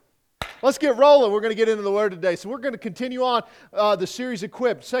Let's get rolling. We're going to get into the Word today. So we're going to continue on the series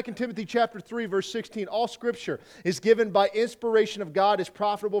Equipped. 2 Timothy chapter 3, verse 16. All Scripture is given by inspiration of God, is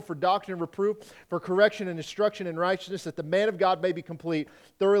profitable for doctrine and reproof, for correction and instruction in righteousness, that the man of God may be complete,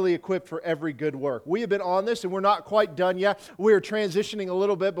 thoroughly equipped for every good work. We have been on this, and we're not quite done yet. We are transitioning a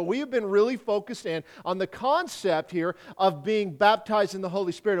little bit, but we have been really focused in on the concept here of being baptized in the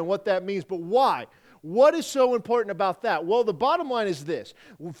Holy Spirit and what that means. But why? What is so important about that? Well, the bottom line is this.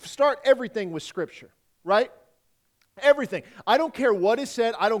 We'll start everything with Scripture, right? Everything. I don't care what is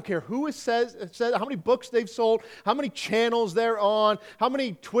said. I don't care who it says, how many books they've sold, how many channels they're on, how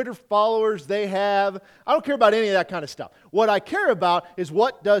many Twitter followers they have. I don't care about any of that kind of stuff. What I care about is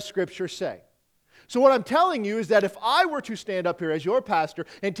what does Scripture say? So what I'm telling you is that if I were to stand up here as your pastor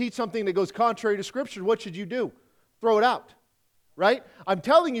and teach something that goes contrary to Scripture, what should you do? Throw it out. Right? I'm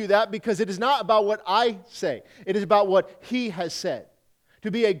telling you that because it is not about what I say. It is about what He has said. To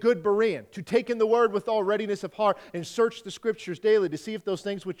be a good Berean, to take in the Word with all readiness of heart and search the Scriptures daily to see if those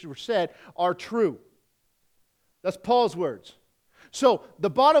things which were said are true. That's Paul's words. So the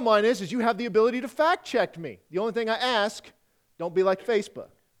bottom line is you have the ability to fact check me. The only thing I ask, don't be like Facebook.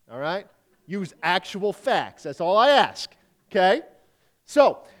 All right? Use actual facts. That's all I ask. Okay?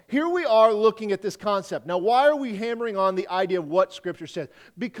 So, here we are looking at this concept. Now, why are we hammering on the idea of what Scripture says?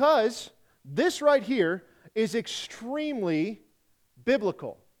 Because this right here is extremely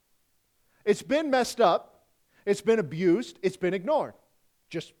biblical. It's been messed up, it's been abused, it's been ignored.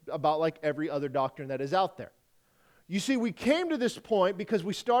 Just about like every other doctrine that is out there. You see, we came to this point because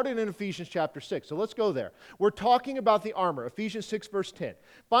we started in Ephesians chapter 6. So let's go there. We're talking about the armor. Ephesians 6 verse 10.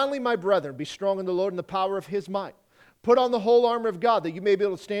 Finally, my brethren, be strong in the Lord and the power of His might. Put on the whole armor of God, that you may be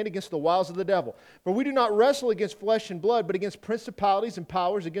able to stand against the wiles of the devil. For we do not wrestle against flesh and blood, but against principalities and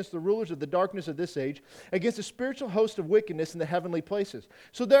powers, against the rulers of the darkness of this age, against the spiritual host of wickedness in the heavenly places.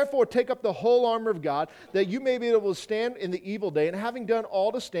 So therefore, take up the whole armor of God, that you may be able to stand in the evil day. And having done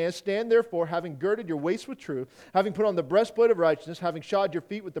all to stand, stand therefore, having girded your waist with truth, having put on the breastplate of righteousness, having shod your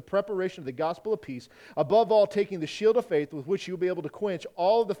feet with the preparation of the gospel of peace, above all, taking the shield of faith, with which you will be able to quench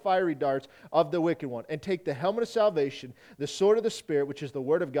all of the fiery darts of the wicked one. And take the helmet of salvation, the sword of the Spirit, which is the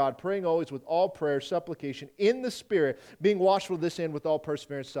word of God, praying always with all prayer, supplication in the Spirit, being watchful to this end with all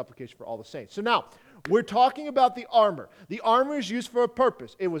perseverance, supplication for all the saints. So now, we're talking about the armor. The armor is used for a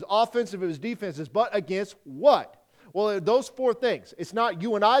purpose. It was offensive, it was defensive, but against what? Well, those four things. It's not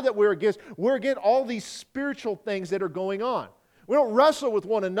you and I that we're against all these spiritual things that are going on. We don't wrestle with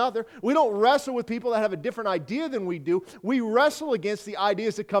one another. We don't wrestle with people that have a different idea than we do. We wrestle against the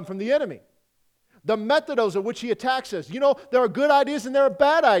ideas that come from the enemy. The methodos of which he attacks us. You know, there are good ideas and there are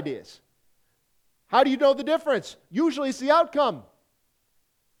bad ideas. How do you know the difference? Usually it's the outcome.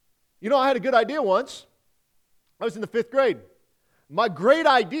 You know, I had a good idea once. I was in the 5th grade. My great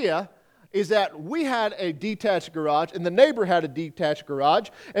idea is that we had a detached garage and the neighbor had a detached garage,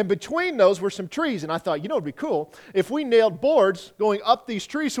 and between those were some trees. And I thought, you know, it would be cool if we nailed boards going up these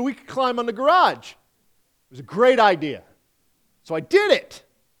trees so we could climb on the garage. It was a great idea. So I did it.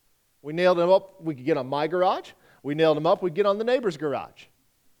 We nailed them up, we could get on my garage. We nailed them up, we could get on the neighbor's garage.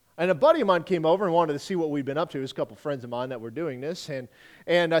 And a buddy of mine came over and wanted to see what we'd been up to. There's a couple friends of mine that were doing this.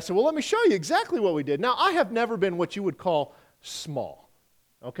 And I said, well, let me show you exactly what we did. Now, I have never been what you would call small,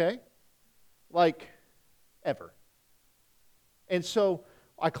 okay? Like, ever. And so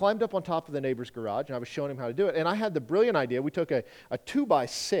I climbed up on top of the neighbor's garage, and I was showing him how to do it. And I had the brilliant idea. We took a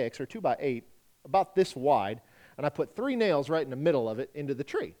 2x6 or 2x8, about this wide, and I put 3 nails right in the middle of it into the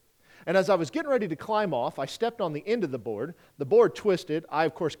tree. And as I was getting ready to climb off, I stepped on the end of the board. The board twisted. I,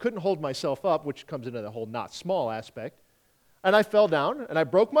 of course, couldn't hold myself up, which comes into the whole not small aspect. And I fell down, and I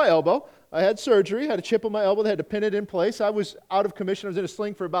broke my elbow. I had surgery, had a chip on my elbow. They had to pin it in place. I was out of commission. I was in a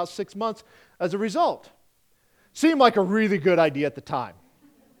sling for about 6 months as a result. Seemed like a really good idea at the time.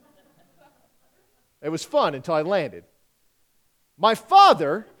 It was fun until I landed. My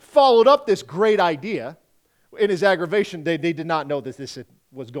father followed up this great idea. In his aggravation, they did not know that this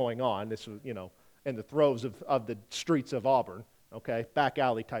was going on. This was, you know, in the throes of the streets of Auburn, okay, back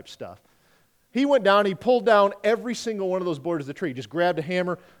alley type stuff. He went down, he pulled down every single one of those boards of the tree, just grabbed a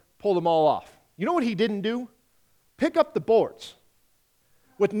hammer, pulled them all off. You know what he didn't do? Pick up the boards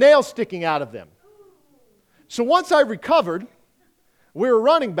with nails sticking out of them. So once I recovered, we were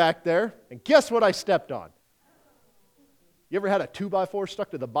running back there, and guess what I stepped on? You ever had a 2x4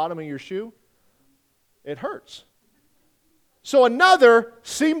 stuck to the bottom of your shoe? It hurts. So another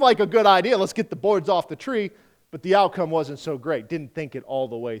seemed like a good idea. Let's get the boards off the tree, but the outcome wasn't so great. Didn't think it all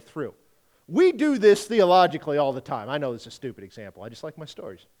the way through. We do this theologically all the time. I know this is a stupid example. I just like my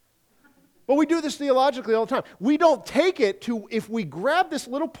stories. But we do this theologically all the time. We don't take it to, if we grab this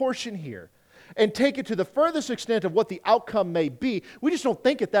little portion here and take it to the furthest extent of what the outcome may be, we just don't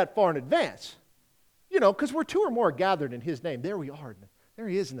think it that far in advance. Because we're two or more gathered in his name. There we are. There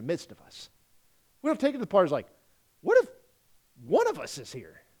he is in the midst of us. We don't take it to the part as like, what if one of us is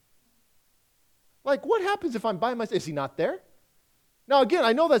here? Like, what happens if I'm by myself? Is he not there? Now, again,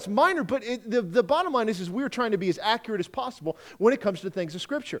 I know that's minor, but the bottom line is we're trying to be as accurate as possible when it comes to things of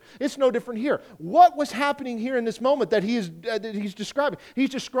Scripture. It's no different here. What was happening here in this moment that he's describing? He's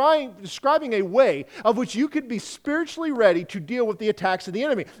describing a way of which you could be spiritually ready to deal with the attacks of the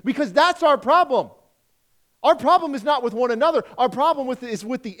enemy, because that's our problem. Our problem is not with one another. Our problem is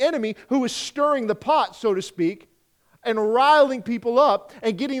with the enemy, who is stirring the pot, so to speak, and riling people up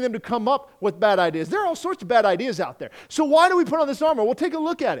and getting them to come up with bad ideas. There are all sorts of bad ideas out there. So why do we put on this armor? Well, take a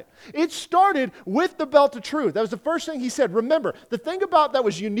look at it. It started with the belt of truth. That was the first thing he said. Remember, the thing about that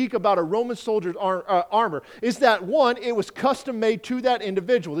was unique about a Roman soldier's armor is that, one, it was custom made to that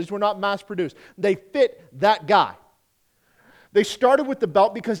individual. These were not mass produced. They fit that guy. They started with the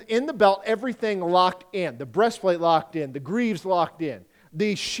belt because in the belt, everything locked in. The breastplate locked in. The greaves locked in.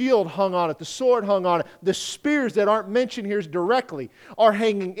 The shield hung on it. The sword hung on it. The spears that aren't mentioned here directly are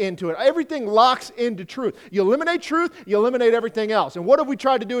hanging into it. Everything locks into truth. You eliminate truth, you eliminate everything else. And what have we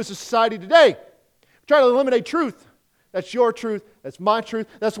tried to do as a society today? We try to eliminate truth. That's your truth. That's my truth.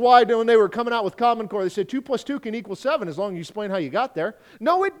 That's why when they were coming out with Common Core, they said 2 plus 2 can equal 7 as long as you explain how you got there.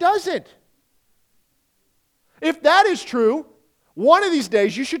 No, it doesn't. If that is true, one of these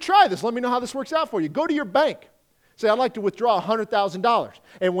days you should try this. Let me know how this works out for you. Go to your bank. Say, I'd like to withdraw $100,000.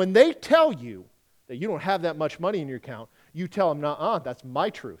 And when they tell you that you don't have that much money in your account, you tell them, nuh-uh, that's my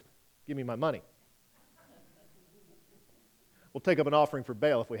truth. Give me my money. We'll take up an offering for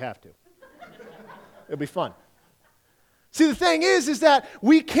bail if we have to. It'll be fun. See, the thing is that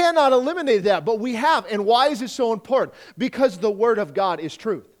we cannot eliminate that, but we have. And why is it so important? Because the Word of God is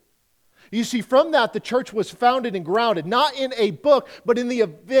truth. You see, from that, the church was founded and grounded, not in a book, but in the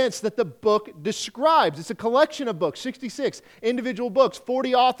events that the book describes. It's a collection of books, 66 individual books,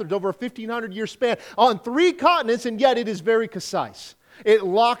 40 authors over a 1,500-year span on 3 continents, and yet it is very concise. It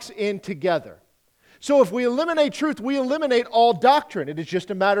locks in together. So if we eliminate truth, we eliminate all doctrine. It is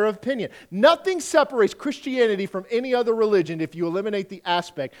just a matter of opinion. Nothing separates Christianity from any other religion if you eliminate the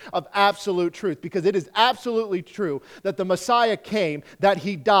aspect of absolute truth, because it is absolutely true that the Messiah came, that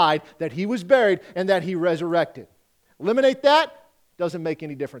he died, that he was buried, and that he resurrected. Eliminate that, doesn't make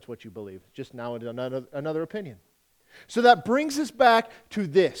any difference what you believe. Just now another opinion. So that brings us back to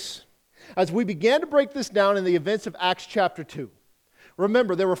this. As we began to break this down in the events of Acts chapter 2,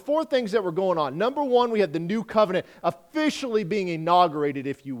 remember, there were 4 things that were going on. Number 1, we had the new covenant officially being inaugurated,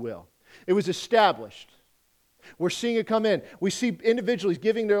 if you will. It was established. We're seeing it come in. We see individuals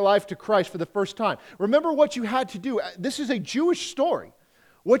giving their life to Christ for the first time. Remember what you had to do. This is a Jewish story.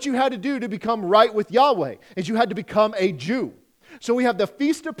 What you had to do to become right with Yahweh is you had to become a Jew. So we have the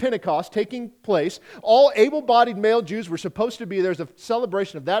Feast of Pentecost taking place. All able-bodied male Jews were supposed to be there as a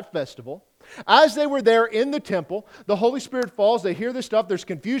celebration of that festival. As they were there in the temple, the Holy Spirit falls. They hear this stuff. There's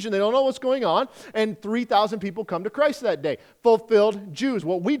confusion. They don't know what's going on. And 3,000 people come to Christ that day. Fulfilled Jews,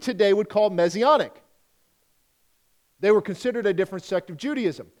 what we today would call Messianic. They were considered a different sect of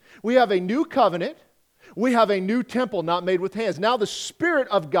Judaism. We have a new covenant. We have a new temple not made with hands. Now the Spirit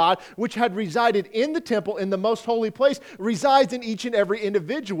of God, which had resided in the temple, in the most holy place, resides in each and every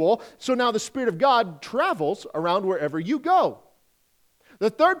individual. So now the Spirit of God travels around wherever you go. The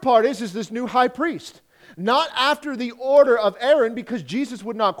third part is this new high priest. Not after the order of Aaron, because Jesus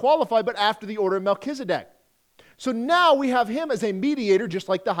would not qualify, but after the order of Melchizedek. So now we have him as a mediator, just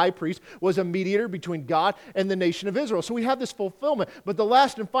like the high priest was a mediator between God and the nation of Israel. So we have this fulfillment. But the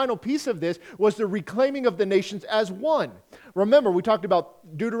last and final piece of this was the reclaiming of the nations as one. Remember, we talked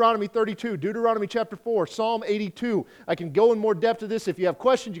about Deuteronomy 32, Deuteronomy chapter 4, Psalm 82. I can go in more depth to this. If you have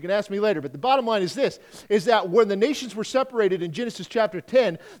questions, you can ask me later. But the bottom line is this, is that when the nations were separated in Genesis chapter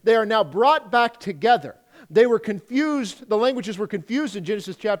 10, they are now brought back together. They were confused, the languages were confused in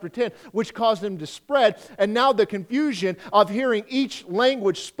Genesis chapter 10, which caused them to spread. And now the confusion of hearing each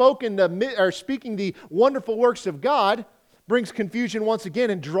language spoken, or speaking the wonderful works of God, brings confusion once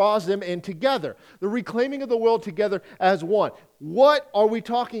again and draws them in together. The reclaiming of the world together as one. What are we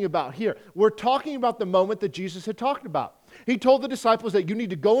talking about here? We're talking about the moment that Jesus had talked about. He told the disciples that you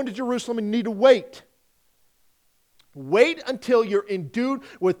need to go into Jerusalem and you need to wait. Wait until you're endued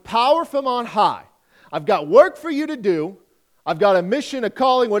with power from on high. I've got work for you to do. I've got a mission, a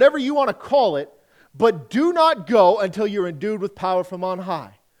calling, whatever you want to call it. But do not go until you're endued with power from on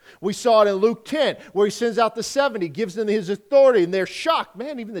high. We saw it in Luke 10, where he sends out the 70, gives them his authority, and they're shocked.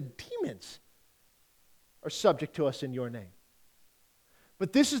 Man, even the demons are subject to us in your name.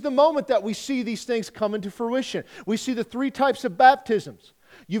 But this is the moment that we see these things come into fruition. We see the three types of baptisms.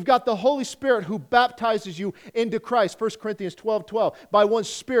 You've got the Holy Spirit who baptizes you into Christ. 1 Corinthians 12:12. By one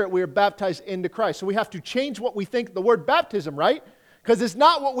Spirit we are baptized into Christ. So we have to change what we think the word baptism, right? Because it's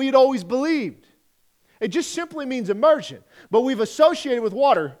not what we'd always believed. It just simply means immersion. But we've associated with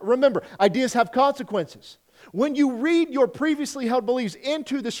water. Remember, ideas have consequences. When you read your previously held beliefs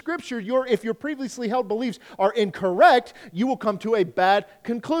into the Scripture, if your previously held beliefs are incorrect, you will come to a bad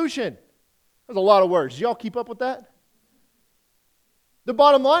conclusion. There's a lot of words. Y'all keep up with that? The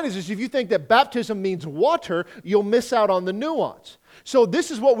bottom line is if you think that baptism means water, you'll miss out on the nuance. So this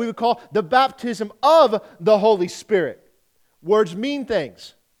is what we would call the baptism of the Holy Spirit. Words mean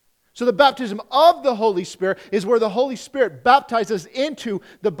things. So the baptism of the Holy Spirit is where the Holy Spirit baptizes into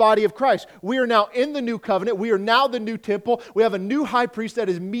the body of Christ. We are now in the new covenant. We are now the new temple. We have a new high priest that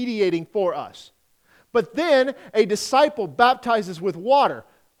is mediating for us. But then a disciple baptizes with water.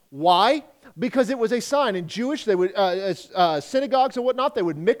 Why? Because it was a sign. In Jewish, they would synagogues and whatnot, they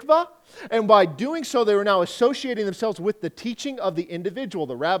would mikvah. And by doing so, they were now associating themselves with the teaching of the individual,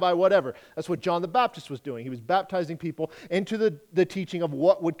 the rabbi, whatever. That's what John the Baptist was doing. He was baptizing people into the teaching of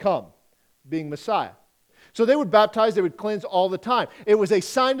what would come, being Messiah. So they would baptize, they would cleanse all the time. It was a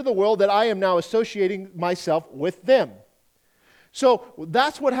sign to the world that I am now associating myself with them. So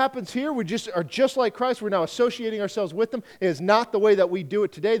that's what happens here. We are just like Christ. We're now associating ourselves with them. It is not the way that we do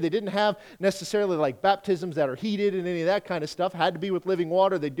it today. They didn't have necessarily like baptisms that are heated and any of that kind of stuff. It had to be with living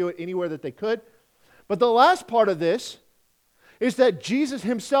water. They do it anywhere that they could. But the last part of this is that Jesus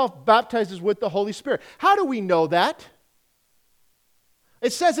himself baptizes with the Holy Spirit. How do we know that?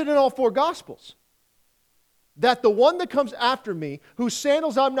 It says it in all four Gospels. That the one that comes after me, whose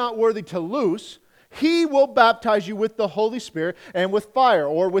sandals I'm not worthy to loose, he will baptize you with the Holy Spirit and with fire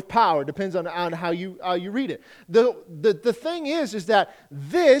or with power. Depends on how you read it. The thing is that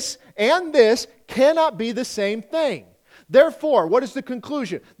this and this cannot be the same thing. Therefore, what is the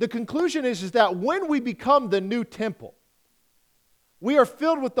conclusion? The conclusion is that when we become the new temple, we are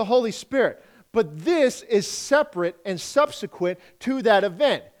filled with the Holy Spirit. But this is separate and subsequent to that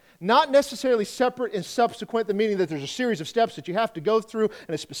event. Not necessarily separate and subsequent, the meaning that there's a series of steps that you have to go through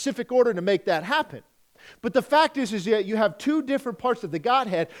in a specific order to make that happen. But the fact is that you have two different parts of the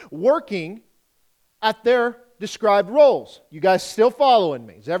Godhead working at their described roles. You guys still following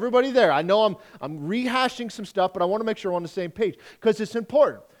me? Is everybody there? I know I'm rehashing some stuff, but I want to make sure we're on the same page because it's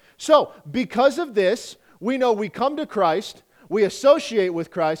important. So, because of this, we know we come to Christ, we associate with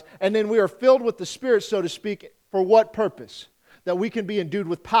Christ, and then we are filled with the Spirit, so to speak, for what purpose? That we can be endued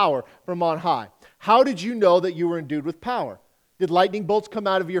with power from on high. How did you know that you were endued with power? Did lightning bolts come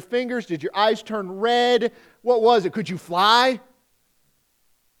out of your fingers? Did your eyes turn red? What was it? Could you fly?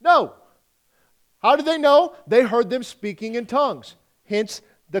 No. How did they know? They heard them speaking in tongues. Hence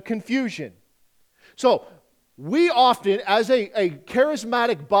the confusion. So, we often, as a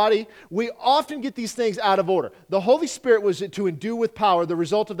charismatic body, we often get these things out of order. The Holy Spirit was to endue with power. The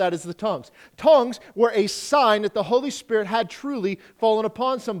result of that is the tongues. Tongues were a sign that the Holy Spirit had truly fallen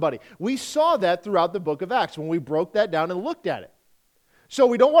upon somebody. We saw that throughout the book of Acts when we broke that down and looked at it. So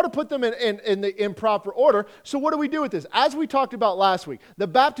we don't want to put them in the improper order. So what do we do with this? As we talked about last week, the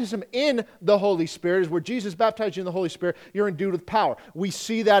baptism in the Holy Spirit is where Jesus baptized you in the Holy Spirit. You're endued with power. We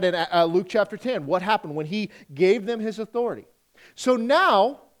see that in Luke chapter 10. What happened when he gave them his authority? So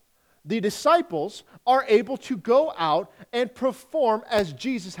now the disciples are able to go out and perform as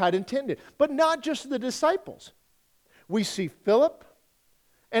Jesus had intended. But not just the disciples. We see Philip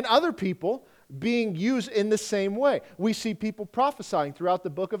and other people being used in the same way. We see people prophesying throughout the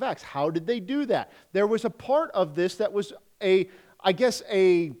book of Acts. How did they do that? There was a part of this that was a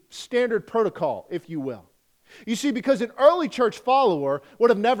standard protocol, if you will. You see, because an early church follower would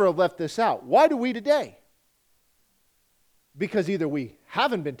have never left this out. Why do we today? Because either we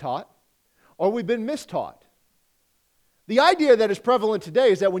haven't been taught or we've been mistaught. The idea that is prevalent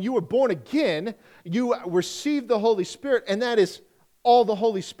today is that when you were born again, you received the Holy Spirit, and that is all the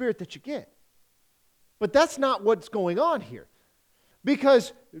Holy Spirit that you get. But that's not what's going on here.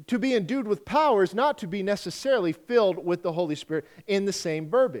 Because to be endued with power is not to be necessarily filled with the Holy Spirit in the same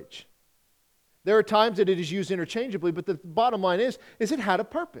verbiage. There are times that it is used interchangeably, but the bottom line is it had a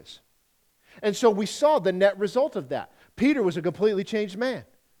purpose. And so we saw the net result of that. Peter was a completely changed man.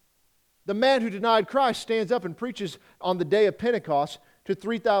 The man who denied Christ stands up and preaches on the day of Pentecost to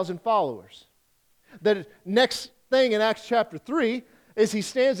 3,000 followers. The next thing in Acts chapter 3 is he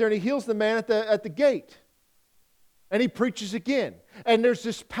stands there and he heals the man at the gate. And he preaches again. And there's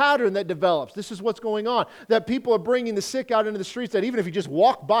this pattern that develops. This is what's going on. That people are bringing the sick out into the streets that even if you just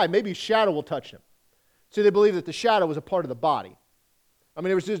walk by, maybe a shadow will touch him. See, they believed that the shadow was a part of the body. I mean,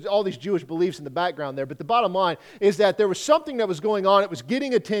 there was just all these Jewish beliefs in the background there, but the bottom line is that there was something that was going on, it was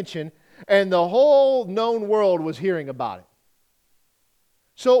getting attention, and the whole known world was hearing about it.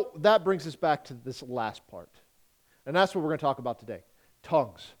 So that brings us back to this last part. And that's what we're going to talk about today.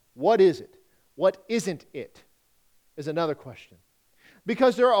 Tongues. What is it? What isn't it? Is another question.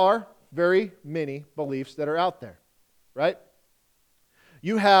 Because there are very many beliefs that are out there, right?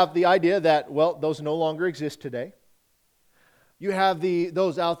 You have the idea that, well, those no longer exist today. You have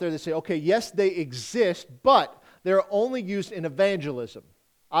those out there that say, okay, yes, they exist, but they're only used in evangelism.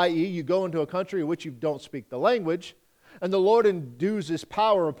 I.e., you go into a country in which you don't speak the language, and the Lord endues this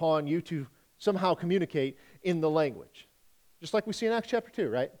power upon you to somehow communicate in the language. Just like we see in Acts chapter 2,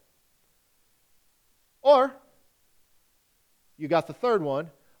 right? Or, you got the third one,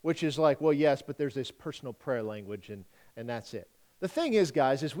 which is like, well, yes, but there's this personal prayer language, and that's it. The thing is,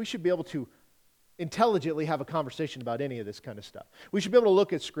 guys, is we should be able to intelligently have a conversation about any of this kind of stuff. We should be able to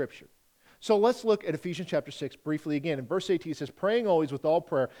look at Scripture. So let's look at Ephesians chapter 6 briefly again. In verse 18 it says, praying always with all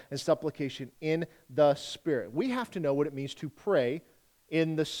prayer and supplication in the Spirit. We have to know what it means to pray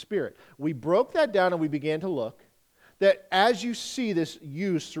in the Spirit. We broke that down and we began to look that as you see this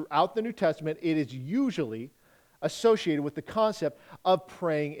used throughout the New Testament, it is usually associated with the concept of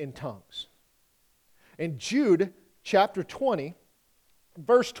praying in tongues. In Jude chapter 20,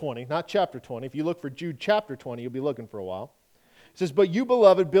 verse 20, not chapter 20. If you look for Jude chapter 20, you'll be looking for a while. It says, but you,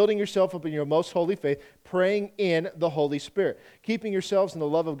 beloved, building yourself up in your most holy faith, praying in the Holy Spirit, keeping yourselves in the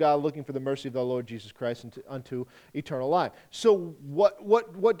love of God, looking for the mercy of the Lord Jesus Christ unto eternal life. So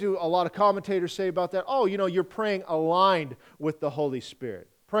what do a lot of commentators say about that? Oh, you're praying aligned with the Holy Spirit,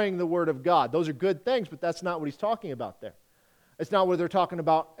 praying the Word of God. Those are good things, but that's not what he's talking about there. It's not what they're talking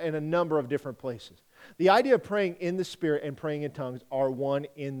about in a number of different places. The idea of praying in the Spirit and praying in tongues are one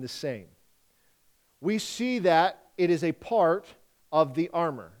in the same. We see that it is a part of the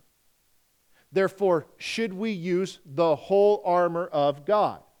armor. Therefore, should we use the whole armor of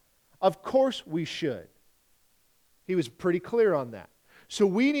God? Of course we should. He was pretty clear on that. So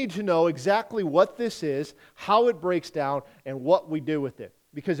we need to know exactly what this is, how it breaks down, and what we do with it.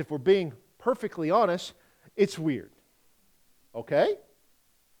 Because if we're being perfectly honest, it's weird. Okay?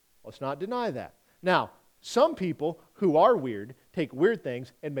 Let's not deny that. Now, some people who are weird take weird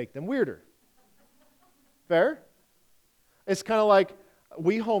things and make them weirder. Fair? It's kind of like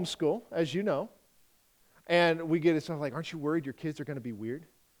we homeschool, as you know, and we get it stuff like, aren't you worried your kids are going to be weird?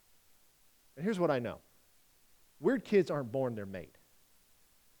 And here's what I know. Weird kids aren't born, they're made.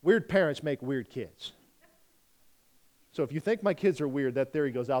 Weird parents make weird kids. So if you think my kids are weird, that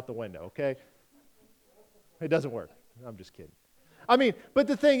theory goes out the window, okay? It doesn't work. I'm just kidding. I mean, but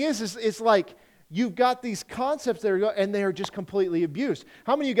the thing is it's like you've got these concepts that are, and they are just completely abused.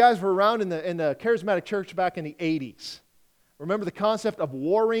 How many of you guys were around in the charismatic church back in the 80s? Remember the concept of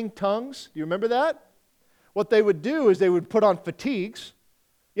warring tongues? Do you remember that? What they would do is they would put on fatigues.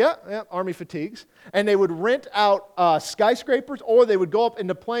 Yeah, army fatigues. And they would rent out skyscrapers, or they would go up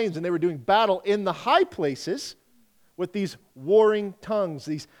into planes and they were doing battle in the high places with these warring tongues,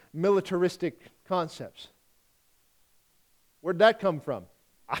 these militaristic concepts. Where'd that come from?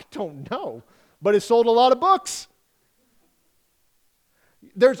 I don't know. But it sold a lot of books.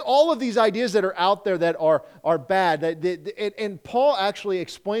 There's all of these ideas that are out there that are bad. And Paul actually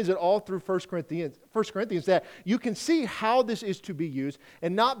explains it all through 1 Corinthians that you can see how this is to be used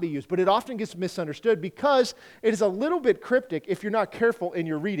and not be used. But it often gets misunderstood because it is a little bit cryptic if you're not careful in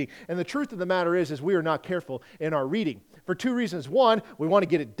your reading. And the truth of the matter is we are not careful in our reading. For two reasons. One, we want to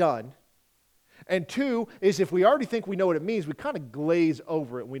get it done. And two is if we already think we know what it means, we kind of glaze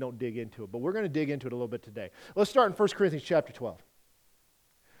over it and we don't dig into it. But we're going to dig into it a little bit today. Let's start in 1 Corinthians chapter 12.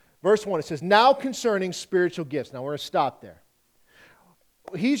 Verse 1, it says, now concerning spiritual gifts. Now we're going to stop there.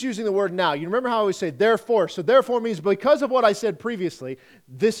 He's using the word now. You remember how I always say therefore. So therefore means because of what I said previously,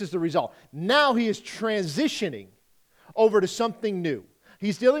 this is the result. Now he is transitioning over to something new.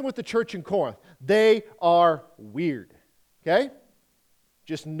 He's dealing with the church in Corinth. They are weird. Okay?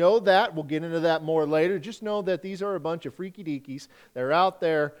 Just know that. We'll get into that more later. Just know that these are a bunch of freaky deakies. They're out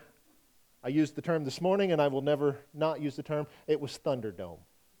there. I used the term this morning, and I will never not use the term. It was Thunderdome.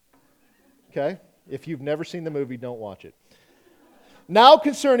 Okay? If you've never seen the movie, don't watch it. Now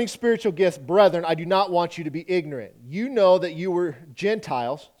concerning spiritual gifts, brethren, I do not want you to be ignorant. You know that you were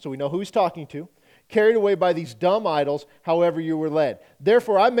Gentiles, so we know who he's talking to, carried away by these dumb idols, however you were led.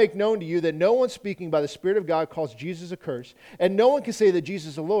 Therefore, I make known to you that no one speaking by the Spirit of God calls Jesus accursed, and no one can say that Jesus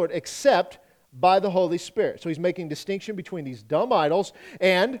is the Lord except by the Holy Spirit. So he's making distinction between these dumb idols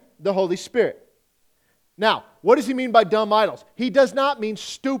and the Holy Spirit. Now, what does he mean by dumb idols? He does not mean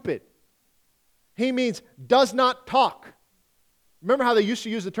stupid. He means does not talk. Remember how they used to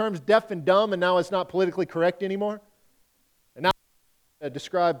use the terms deaf and dumb, and now it's not politically correct anymore? And now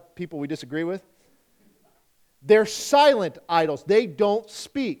describe people we disagree with. They're silent idols. They don't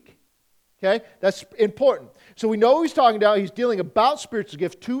speak. Okay? That's important. So we know what he's talking about. He's dealing about spiritual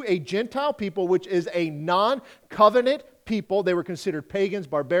gifts to a Gentile people, which is a non-covenant people. They were considered pagans,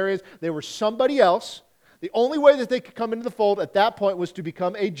 barbarians. They were somebody else. The only way that they could come into the fold at that point was to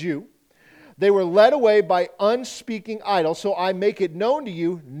become a Jew. They were led away by unspeaking idols. So I make it known to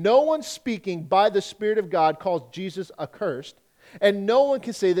you, no one speaking by the Spirit of God calls Jesus accursed, and no one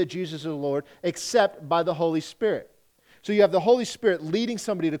can say that Jesus is Lord except by the Holy Spirit. So you have the Holy Spirit leading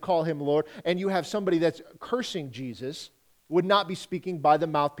somebody to call him Lord, and you have somebody that's cursing Jesus, would not be speaking by the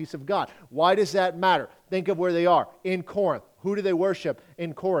mouthpiece of God. Why does that matter? Think of where they are. In Corinth. Who do they worship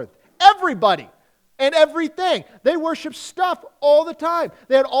in Corinth? Everybody and everything. They worship stuff all the time.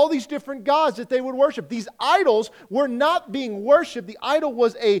 They had all these different gods that they would worship. These idols were not being worshipped. The idol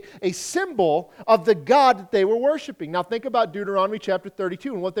was a symbol of the God that they were worshiping. Now think about Deuteronomy chapter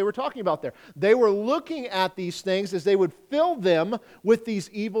 32 and what they were talking about there. They were looking at these things as they would fill them with these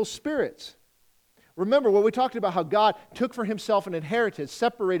evil spirits. Remember what we talked about, how God took for himself an inheritance,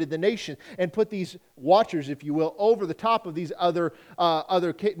 separated the nation, and put these watchers, if you will, over the top of these other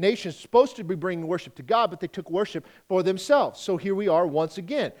nations supposed to be bringing worship to God, but they took worship for themselves. So here we are once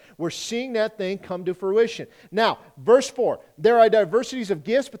again. We're seeing that thing come to fruition. Now, verse 4, there are diversities of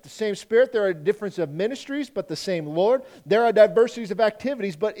gifts, but the same Spirit. There are differences of ministries, but the same Lord. There are diversities of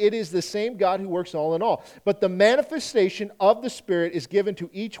activities, but it is the same God who works all in all. But the manifestation of the Spirit is given to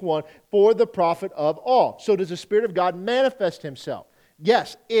each one for the profit of all. So does the Spirit of God manifest himself?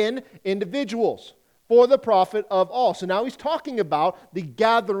 Yes, in individuals for the profit of all. So now he's talking about the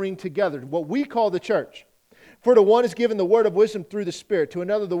gathering together, what we call the church. For to one is given the word of wisdom through the Spirit, to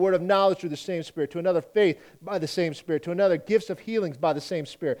another the word of knowledge through the same Spirit, to another faith by the same Spirit, to another gifts of healings by the same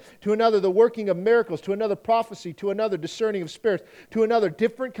Spirit, to another the working of miracles, to another prophecy, to another discerning of spirits, to another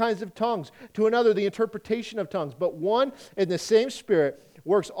different kinds of tongues, to another the interpretation of tongues. But one and the same Spirit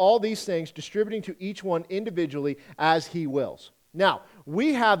works all these things, distributing to each one individually as he wills. Now,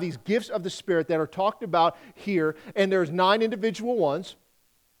 we have these gifts of the Spirit that are talked about here, and there's 9 individual ones.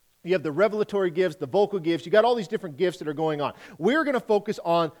 You have the revelatory gifts, the vocal gifts. You got all these different gifts that are going on. We're going to focus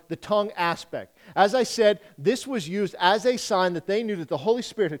on the tongue aspect. As I said, this was used as a sign that they knew that the Holy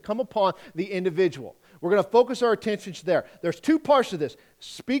Spirit had come upon the individual. We're going to focus our attention there. There's 2 parts to this: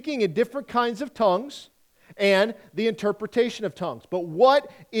 speaking in different kinds of tongues and the interpretation of tongues. But what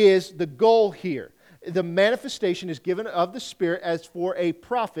is the goal here? The manifestation is given of the Spirit as for a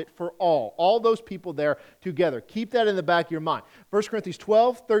profit for all those people there together. Keep that in the back of your mind. 1 Corinthians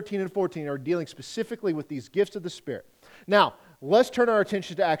 12, 13, and 14 are dealing specifically with these gifts of the Spirit. Now, let's turn our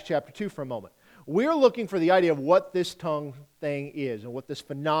attention to Acts chapter 2 for a moment. We're looking for the idea of what this tongue thing is and what this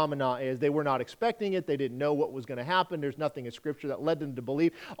phenomena is. They were not expecting it. They didn't know what was going to happen. There's nothing in Scripture that led them to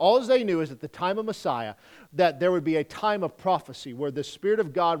believe. All they knew is at the time of Messiah that there would be a time of prophecy where the Spirit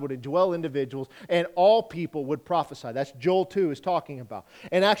of God would indwell individuals and all people would prophesy. That's Joel 2 is talking about.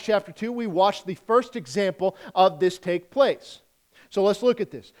 In Acts chapter 2, we watched the first example of this take place. So let's look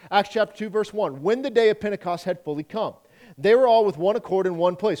at this. Acts chapter 2, verse 1. When the day of Pentecost had fully come, they were all with one accord in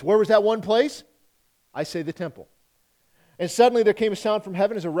one place. Where was that one place? I say the temple. And suddenly there came a sound from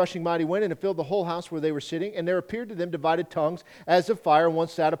heaven as a rushing mighty wind, and it filled the whole house where they were sitting. And there appeared to them divided tongues as of fire, and one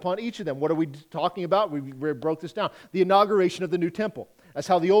sat upon each of them. What are we talking about? We broke this down. The inauguration of the new temple. That's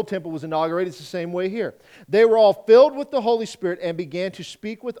how the old temple was inaugurated. It's the same way here. They were all filled with the Holy Spirit and began to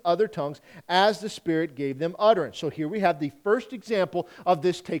speak with other tongues as the Spirit gave them utterance. So here we have the first example of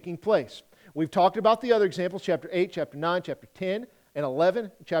this taking place. We've talked about the other examples, chapter 8, chapter 9, chapter 10, and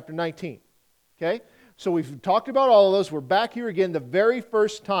 11, chapter 19. Okay? So we've talked about all of those. We're back here again the very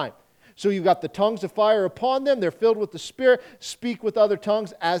first time. So you've got the tongues of fire upon them. They're filled with the Spirit. Speak with other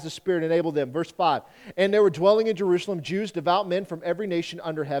tongues as the Spirit enabled them. Verse 5. And there were dwelling in Jerusalem Jews, devout men from every nation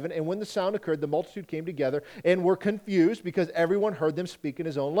under heaven. And when the sound occurred, the multitude came together and were confused because everyone heard them speak in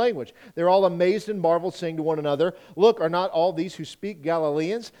his own language. They're all amazed and marveled, saying to one another, Look, are not all these who speak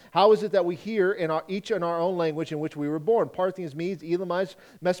Galileans? How is it that we hear each in our own language in which we were born? Parthians, Medes, Elamites,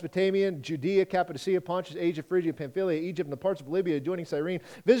 Mesopotamian, Judea, Cappadocia, Pontus, Asia, Phrygia, Pamphylia, Egypt, and the parts of Libya adjoining Cyrene,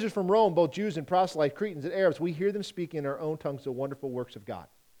 visitors from Rome, both Jews and proselytes, Cretans and Arabs, we hear them speaking in our own tongues the wonderful works of God.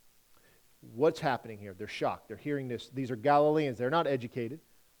 What's happening here? They're shocked. They're hearing this. These are Galileans. They're not educated.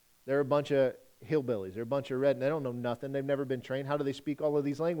 They're a bunch of hillbillies. They're a bunch of red, and they don't know nothing. They've never been trained. How do they speak all of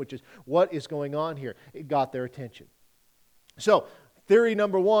these languages? What is going on here? It got their attention. So, theory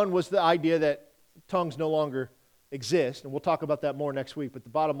number 1 was the idea that tongues no longer exist, and we'll talk about that more next week, but the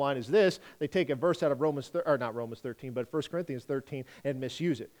bottom line is this: they take a verse out of not Romans 13, but 1 Corinthians 13 and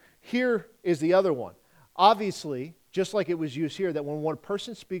misuse it. Here is the other one. Obviously, just like it was used here, that when one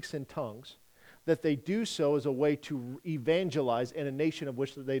person speaks in tongues, that they do so as a way to evangelize in a nation of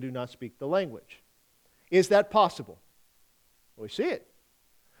which they do not speak the language. Is that possible? Well, we see it.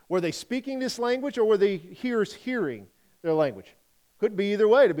 Were they speaking this language, or were the hearers hearing their language? Could be either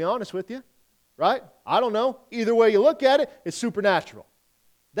way, to be honest with you. Right? I don't know. Either way you look at it, it's supernatural.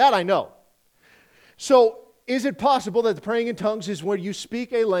 That I know. So, is it possible that the praying in tongues is when you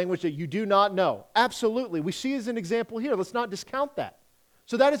speak a language that you do not know? Absolutely. We see as an example here. Let's not discount that.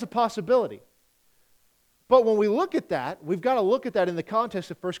 So that is a possibility. But when we look at that, we've got to look at that in the context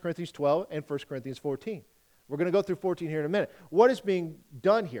of 1 Corinthians 12 and 1 Corinthians 14. We're going to go through 14 here in a minute. What is being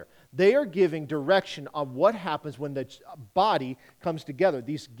done here? They are giving direction on what happens when the body comes together.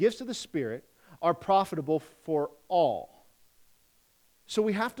 These gifts of the Spirit are profitable for all. So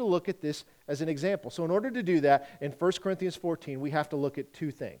we have to look at this as an example. So in order to do that, in 1 Corinthians 14, we have to look at two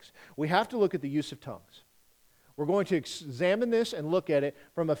things. We have to look at the use of tongues. We're going to examine this and look at it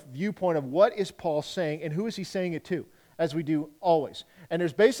from a viewpoint of what is Paul saying and who is he saying it to, as we do always. And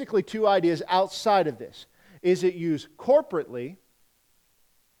there's basically two ideas outside of this. Is it used corporately,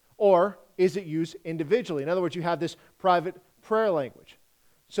 or is it used individually? In other words, you have this private prayer language.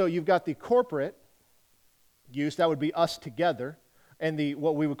 So you've got the corporate use, that would be us together, and the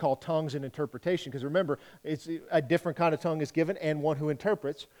what we would call tongues and interpretation, because remember, it's a different kind of tongue is given and one who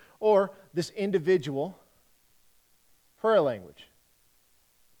interprets, or this individual prayer language.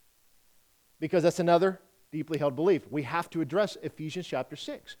 Because that's another deeply held belief. We have to address Ephesians chapter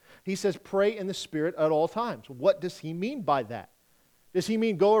 6. He says, pray in the Spirit at all times. What does he mean by that? Does he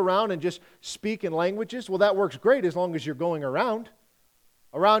mean go around and just speak in languages? Well, that works great as long as you're going around.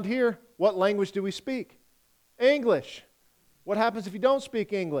 Around here, what language do we speak? English. What happens if you don't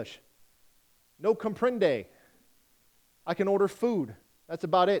speak English? No comprende. I can order food. That's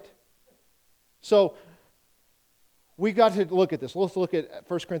about it. So, we got to look at this. Let's look at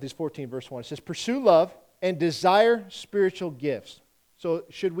 1 Corinthians 14, verse 1. It says, pursue love and desire spiritual gifts. So,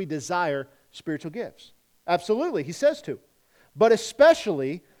 should we desire spiritual gifts? Absolutely, he says to. But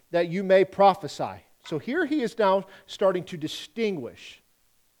especially that you may prophesy. So here he is now starting to distinguish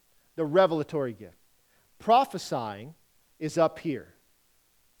the revelatory gift. Prophesying is up here.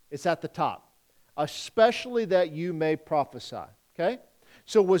 It's at the top. Especially that you may prophesy. Okay?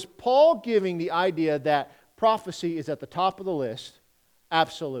 So was Paul giving the idea that prophecy is at the top of the list?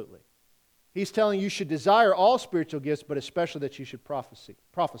 Absolutely. He's telling you should desire all spiritual gifts, but especially that you should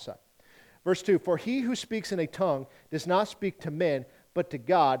prophesy. Verse 2, for he who speaks in a tongue does not speak to men, but to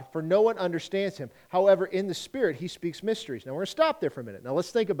God, for no one understands him. However, in the Spirit he speaks mysteries. Now we're going to stop there for a minute. Now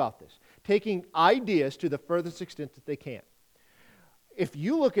let's think about this. Taking ideas to the furthest extent that they can. If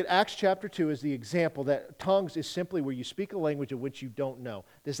you look at Acts chapter 2 as the example that tongues is simply where you speak a language of which you don't know,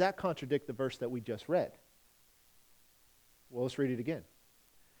 does that contradict the verse that we just read? Well, let's read it again.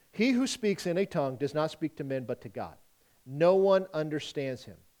 He who speaks in a tongue does not speak to men, but to God. No one understands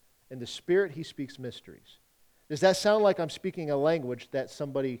him. In the Spirit he speaks mysteries. Does that sound like I'm speaking a language that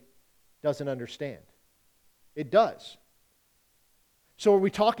somebody doesn't understand? It does. So are we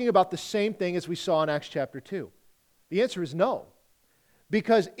talking about the same thing as we saw in Acts chapter 2? The answer is no.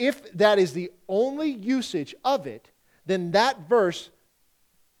 Because if that is the only usage of it, then that verse,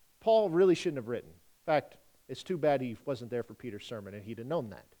 Paul really shouldn't have written. In fact, it's too bad he wasn't there for Peter's sermon and he'd have known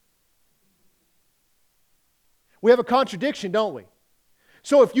that. We have a contradiction, don't we?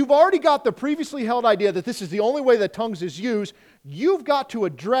 So if you've already got the previously held idea that this is the only way that tongues is used, you've got to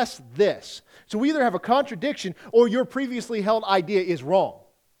address this. So we either have a contradiction or your previously held idea is wrong.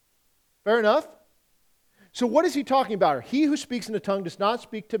 Fair enough? So what is he talking about? He who speaks in a tongue does not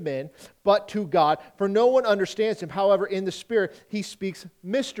speak to men, but to God, for no one understands him. However, in the Spirit, he speaks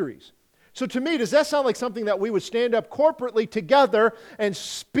mysteries. So to me, does that sound like something that we would stand up corporately together and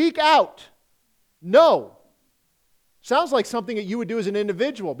speak out? No. Sounds like something that you would do as an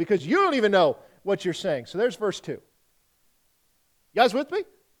individual because you don't even know what you're saying. So there's verse 2. You guys with me?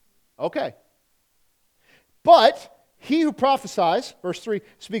 Okay. But he who prophesies, verse 3,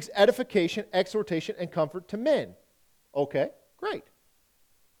 speaks edification, exhortation, and comfort to men. Okay, great.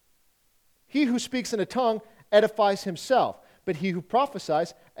 He who speaks in a tongue edifies himself, but he who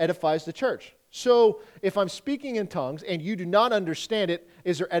prophesies edifies the church. So if I'm speaking in tongues and you do not understand it,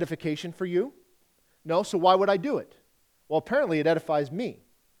 is there edification for you? No, so why would I do it? Well, apparently it edifies me.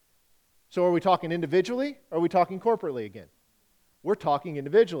 So are we talking individually or are we talking corporately again? We're talking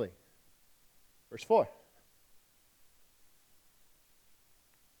individually. Verse 4.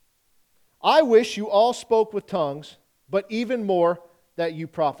 I wish you all spoke with tongues, but even more that you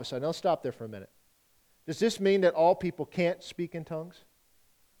prophesy. Now, stop there for a minute. Does this mean that all people can't speak in tongues?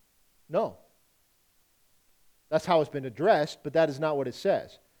 No. That's how it's been addressed, but that is not what it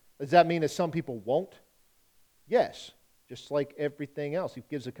says. Does that mean that some people won't? Yes. Just like everything else. He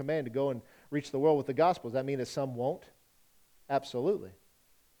gives a command to go and reach the world with the gospel. Does that mean that some won't? Absolutely.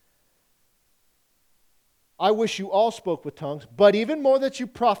 I wish you all spoke with tongues, but even more that you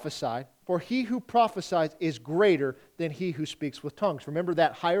prophesied, for he who prophesies is greater than he who speaks with tongues. Remember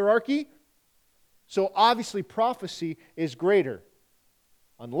that hierarchy? So obviously prophecy is greater,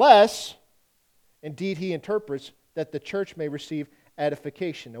 unless indeed he interprets that the church may receive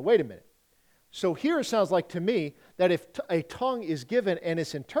edification. Now wait a minute. So here it sounds like to me that if a tongue is given and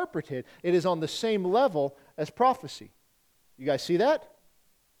it's interpreted, it is on the same level as prophecy. You guys see that?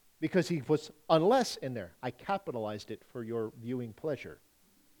 Because he puts unless in there. I capitalized it for your viewing pleasure.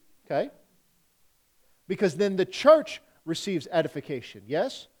 Okay? Because then the church receives edification.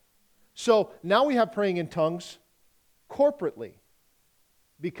 Yes? So now we have praying in tongues corporately.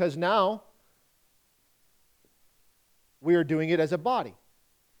 Because now we are doing it as a body.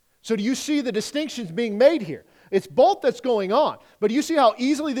 So do you see the distinctions being made here? It's both that's going on. But do you see how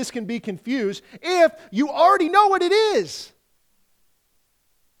easily this can be confused if you already know what it is?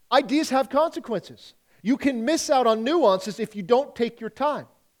 Ideas have consequences. You can miss out on nuances if you don't take your time.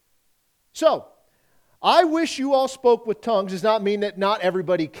 So, I wish you all spoke with tongues does not mean that not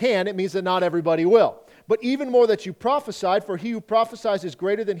everybody can. It means that not everybody will. But even more that you prophesied, for he who prophesies is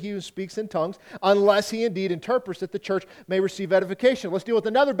greater than he who speaks in tongues, unless he indeed interprets that the church may receive edification. Let's deal with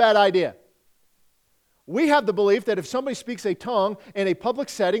another bad idea. We have the belief that if somebody speaks a tongue in a public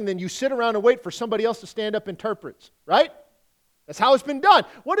setting, then you sit around and wait for somebody else to stand up and interpret, right? That's how it's been done.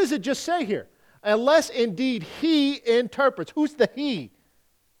 What does it just say here? Unless indeed he interprets. Who's the he?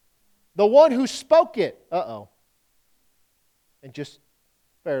 The one who spoke it. Uh-oh. And just,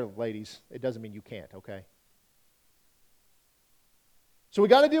 fair ladies, it doesn't mean you can't, okay? So we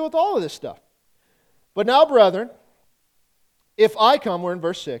got to deal with all of this stuff. But now, brethren, if I come, we're in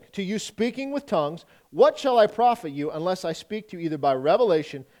verse 6, to you speaking with tongues, what shall I profit you unless I speak to you either by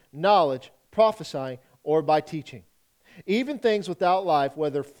revelation, knowledge, prophesying, or by teaching? Even things without life,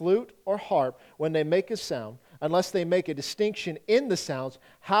 whether flute or harp, when they make a sound, unless they make a distinction in the sounds,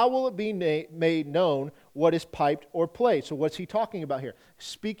 how will it be made known what is piped or played? So what's he talking about here?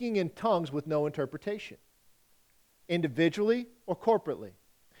 Speaking in tongues with no interpretation. Individually or corporately.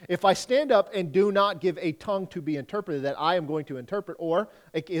 If I stand up and do not give a tongue to be interpreted that I am going to interpret, or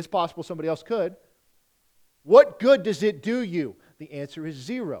it is possible somebody else could, what good does it do you? The answer is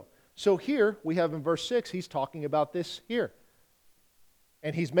zero. So here we have in verse 6, he's talking about this here.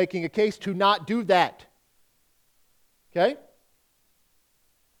 And he's making a case to not do that. Okay?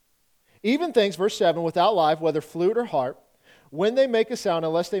 Even things, verse 7, without life, whether flute or harp, when they make a sound,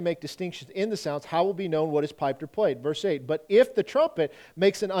 unless they make distinctions in the sounds, how will be known what is piped or played? Verse 8, but if the trumpet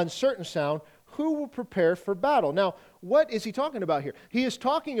makes an uncertain sound, who will prepare for battle? Now, what is he talking about here? He is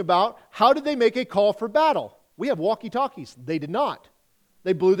talking about how did they make a call for battle? We have walkie-talkies. They did not.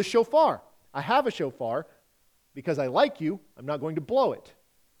 They blew the shofar. I have a shofar. Because I like you, I'm not going to blow it.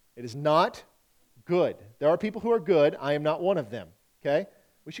 It is not good. There are people who are good. I am not one of them. Okay?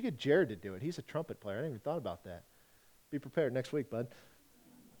 We should get Jared to do it. He's a trumpet player. I didn't even thought about that. Be prepared next week, bud.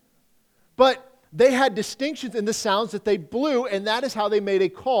 But they had distinctions in the sounds that they blew, and that is how they made a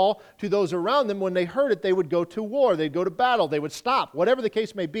call to those around them. When they heard it, they would go to war. They'd go to battle. They would stop. Whatever the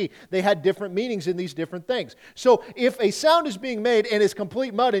case may be, they had different meanings in these different things. So if a sound is being made and it's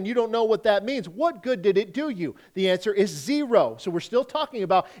complete mud and you don't know what that means, what good did it do you? The answer is zero. So we're still talking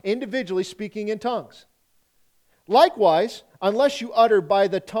about individually speaking in tongues. Likewise, unless you utter by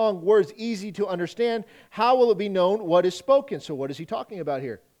the tongue words easy to understand, how will it be known what is spoken? So what is he talking about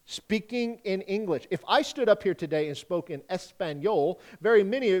here? Speaking in English. If I stood up here today and spoke in Espanol, very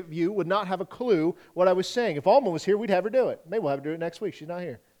many of you would not have a clue what I was saying. If Alma was here, we'd have her do it. Maybe we'll have her do it next week. She's not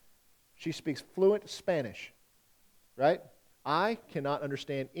here. She speaks fluent Spanish, right? I cannot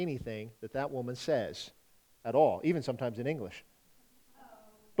understand anything that that woman says at all, even sometimes in English.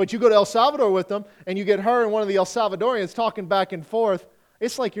 But you go to El Salvador with them, and you get her and one of the El Salvadorians talking back and forth.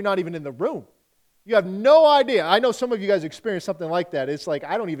 It's like you're not even in the room. You have no idea. I know some of you guys experience something like that. It's like,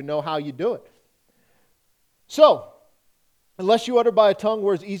 I don't even know how you do it. So, Unless you utter by a tongue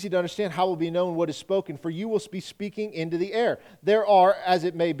where it's easy to understand, how will be known what is spoken? For you will be speaking into the air. There are, as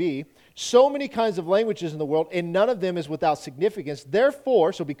it may be, so many kinds of languages in the world, and none of them is without significance.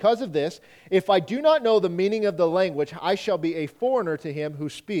 Therefore, so because of this, if I do not know the meaning of the language, I shall be a foreigner to him who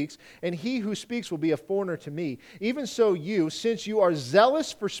speaks, and he who speaks will be a foreigner to me. Even so you, since you are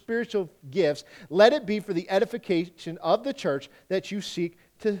zealous for spiritual gifts, let it be for the edification of the church that you seek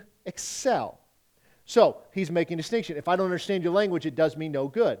to excel. So, he's making a distinction. If I don't understand your language, it does me no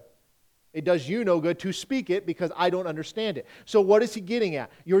good. It does you no good to speak it because I don't understand it. So what is he getting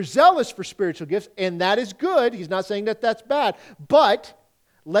at? You're zealous for spiritual gifts, and that is good. He's not saying that that's bad. But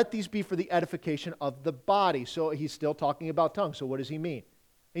let these be for the edification of the body. So he's still talking about tongues. So what does he mean?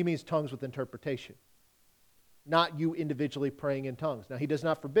 He means tongues with interpretation. Not you individually praying in tongues. Now, he does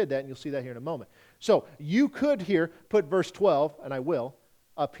not forbid that, and you'll see that here in a moment. So you could here put verse 12, and I will,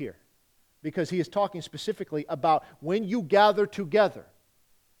 up here. Because he is talking specifically about when you gather together.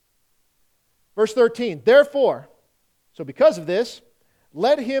 Verse 13, therefore, so because of this,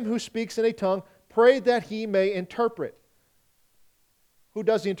 let him who speaks in a tongue pray that he may interpret. Who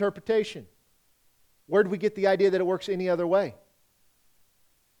does the interpretation? Where do we get the idea that it works any other way?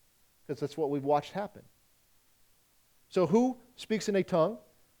 Because that's what we've watched happen. So who speaks in a tongue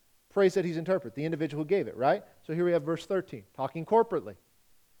prays that he's interpret? The individual who gave it, right? So here we have verse 13, talking corporately.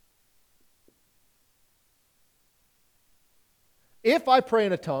 If I pray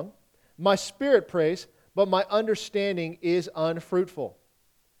in a tongue, my spirit prays, but my understanding is unfruitful.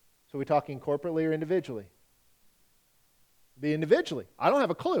 So are we talking corporately or individually? Be individually. I don't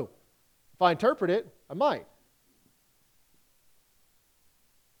have a clue. If I interpret it, I might.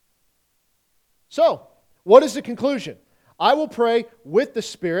 So, what is the conclusion? I will pray with the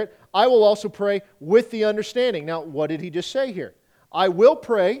Spirit. I will also pray with the understanding. Now, what did he just say here? I will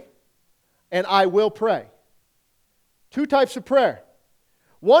pray, and I will pray. Two types of prayer.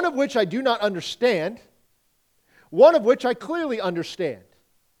 One of which I do not understand. One of which I clearly understand.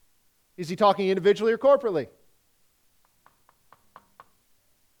 Is he talking individually or corporately?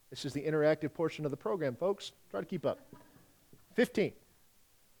 This is the interactive portion of the program, folks. Try to keep up. 15.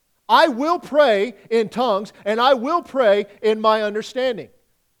 I will pray in tongues, and I will pray in my understanding.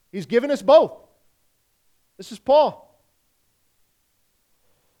 He's given us both. This is Paul.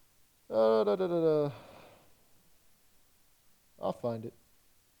 I'll find it.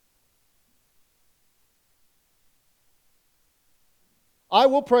 I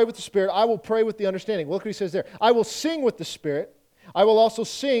will pray with the Spirit. I will pray with the understanding. Look what he says there. I will sing with the Spirit. I will also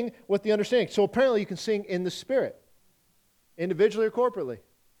sing with the understanding. So apparently you can sing in the Spirit. Individually or corporately.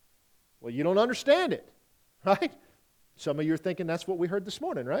 Well, you don't understand it. Right? Some of you are thinking that's what we heard this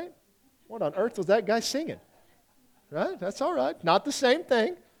morning, right? What on earth was that guy singing? Right? That's all right. Not the same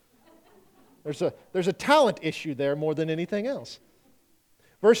thing. There's a talent issue there more than anything else.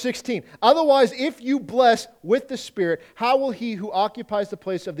 Verse 16, otherwise, if you bless with the Spirit, how will he who occupies the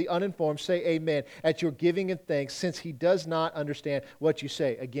place of the uninformed say amen at your giving and thanks, since he does not understand what you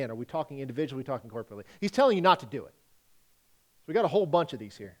say? Again, are we talking individually, talking corporately? He's telling you not to do it. So we got a whole bunch of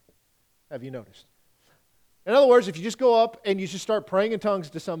these here. Have you noticed? In other words, if you just go up and you just start praying in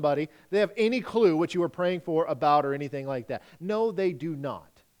tongues to somebody, they have any clue what you were praying for, about, or anything like that. No, they do not.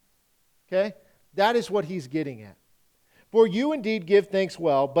 Okay? That is what he's getting at. For you indeed give thanks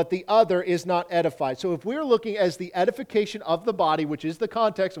well, but the other is not edified. So if we're looking as the edification of the body, which is the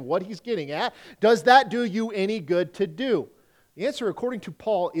context of what he's getting at, does that do you any good to do? The answer, according to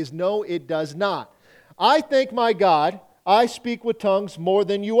Paul, is no, it does not. I thank my God, I speak with tongues more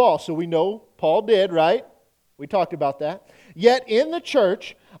than you all. So we know Paul did, right? We talked about that. Yet in the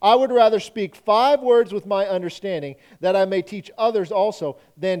church, I would rather speak 5 words with my understanding, that I may teach others also,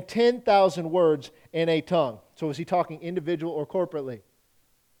 than 10,000 words in a tongue. So is he talking individual or corporately?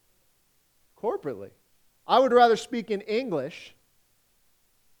 Corporately. I would rather speak in English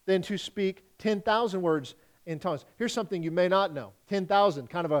than to speak 10,000 words in tongues. Here's something you may not know. 10,000,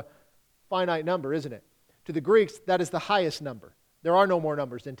 kind of a finite number, isn't it? To the Greeks, that is the highest number. There are no more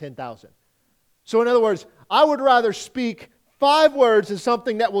numbers than 10,000. So in other words, I would rather speak 5 words as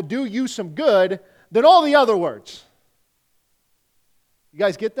something that will do you some good than all the other words. You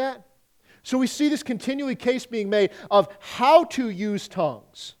guys get that? So we see this continually case being made of how to use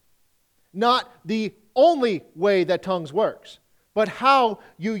tongues. Not the only way that tongues works, but how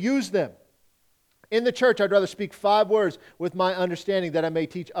you use them. In the church, I'd rather speak 5 words with my understanding, that I may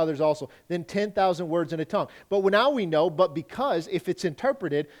teach others also, than 10,000 words in a tongue. But now we know, but because if it's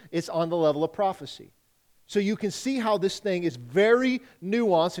interpreted, it's on the level of prophecy. So you can see how this thing is very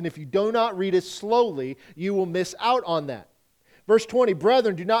nuanced, and if you do not read it slowly, you will miss out on that. Verse 20,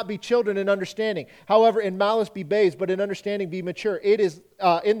 brethren, do not be children in understanding. However, in malice be babes, but in understanding be mature. It is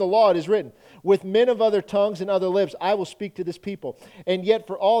in the law it is written, with men of other tongues and other lips I will speak to this people. And yet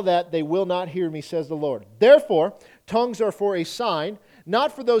for all that they will not hear me, says the Lord. Therefore, tongues are for a sign,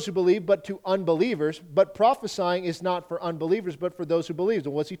 not for those who believe, but to unbelievers. But prophesying is not for unbelievers, but for those who believe.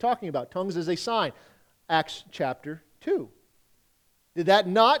 And what's he talking about? Tongues is a sign. Acts chapter 2. Did that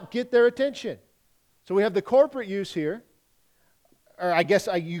not get their attention? So we have the corporate use here, or I guess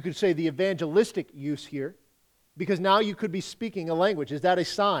you could say the evangelistic use here, because now you could be speaking a language. Is that a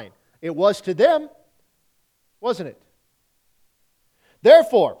sign? It was to them, wasn't it?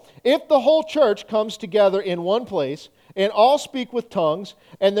 Therefore, if the whole church comes together in one place, and all speak with tongues,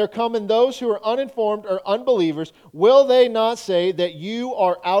 and there come in those who are uninformed or unbelievers, will they not say that you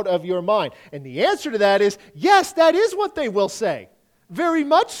are out of your mind? And the answer to that is, yes, that is what they will say. Very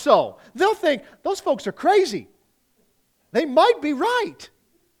much so. They'll think, those folks are crazy. They might be right.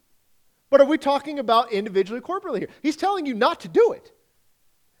 But are we talking about individually, corporately here? He's telling you not to do it.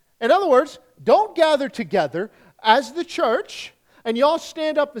 In other words, don't gather together as the church and y'all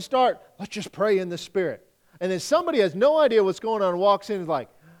stand up and start, let's just pray in the Spirit. And then somebody has no idea what's going on and walks in and is like,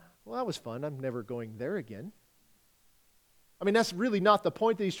 well, that was fun. I'm never going there again. I mean, that's really not the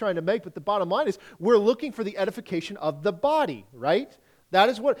point that he's trying to make, but the bottom line is we're looking for the edification of the body, right? That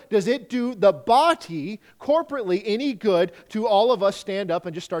is what, does it do the body corporately any good to all of us stand up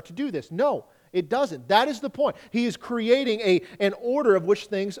and just start to do this? No, it doesn't. That is the point. He is creating an order of which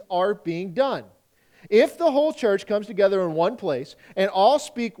things are being done. If the whole church comes together in one place and all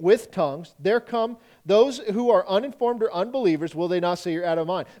speak with tongues, there come those who are uninformed or unbelievers, will they not say you're out of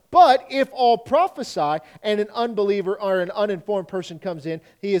mind? But if all prophesy and an unbeliever or an uninformed person comes in,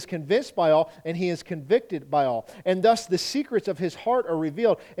 he is convinced by all and he is convicted by all. And thus the secrets of his heart are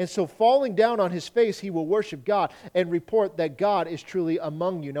revealed. And so falling down on his face, he will worship God and report that God is truly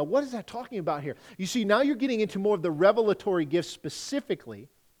among you. Now, what is that talking about here? You see, now you're getting into more of the revelatory gifts specifically,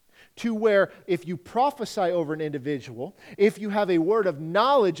 to where if you prophesy over an individual, if you have a word of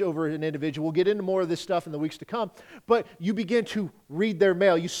knowledge over an individual, we'll get into more of this stuff in the weeks to come, but you begin to read their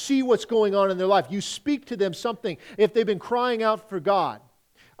mail. You see what's going on in their life. You speak to them something if they've been crying out for God.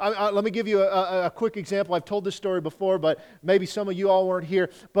 Let me give you a quick example. I've told this story before, but maybe some of you all weren't here.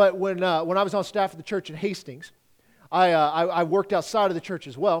 But when I was on staff at the church in Hastings, I worked outside of the church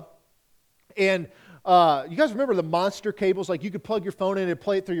as well. And you guys remember the monster cables? Like you could plug your phone in and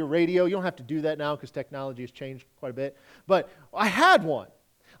play it through your radio. You don't have to do that now because technology has changed quite a bit. But I had one.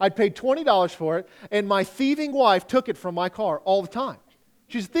 I'd paid $20 for it, and my thieving wife took it from my car all the time.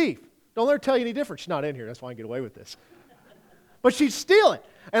 She's a thief. Don't let her tell you any different. She's not in here. That's why I can get away with this. But she'd steal it.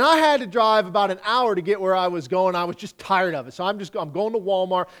 And I had to drive about an hour to get where I was going. I was just tired of it. So I'm going to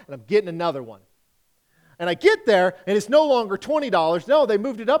Walmart, and I'm getting another one. And I get there, and it's no longer $20. No, they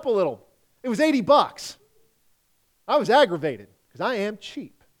moved it up a little. It was $80. I was aggravated because I am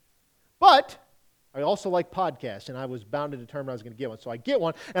cheap. But I also like podcasts, and I was bound to determine I was going to get one. So I get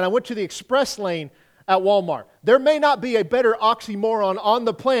one, and I went to the express lane at Walmart. There may not be a better oxymoron on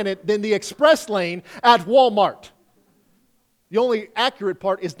the planet than the express lane at Walmart. The only accurate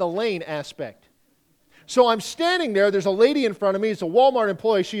part is the lane aspect. So I'm standing there. There's a lady in front of me. It's a Walmart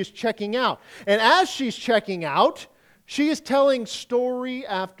employee. She is checking out. And as she's checking out, she is telling story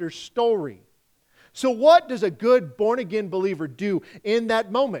after story. So what does a good born-again believer do in that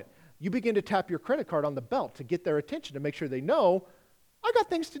moment? You begin to tap your credit card on the belt to get their attention, to make sure they know, I got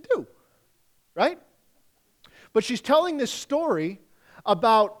things to do, right? But she's telling this story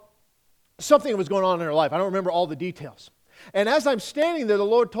about something that was going on in her life. I don't remember all the details. And as I'm standing there, the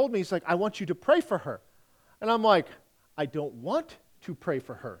Lord told me, He's like, I want you to pray for her. And I'm like, I don't want to pray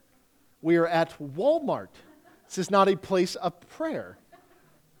for her. We are at Walmart. This is not a place of prayer,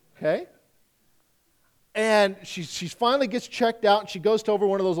 okay? And she finally gets checked out, and she goes to over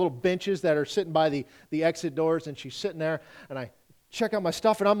one of those little benches that are sitting by the exit doors, and she's sitting there, and I check out my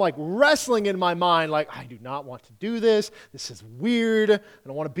stuff, and I'm like wrestling in my mind, like, I do not want to do this. This is weird. I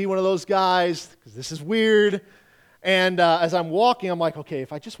don't want to be one of those guys because this is weird. And as I'm walking, I'm like, okay,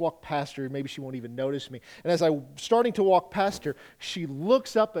 if I just walk past her, maybe she won't even notice me. And as I'm starting to walk past her, she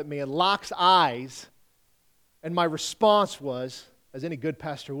looks up at me and locks eyes. And my response was, as any good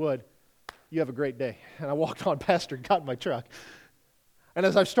pastor would, you have a great day. And I walked on past her and got in my truck. And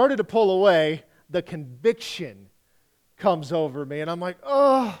as I started to pull away, the conviction comes over me. And I'm like,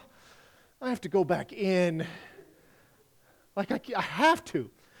 oh, I have to go back in. Like, I have to.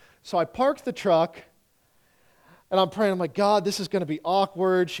 So I parked the truck, and I'm praying. I'm like, God, this is going to be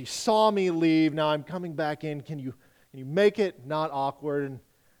awkward. She saw me leave. Now I'm coming back in. Can you make it not awkward?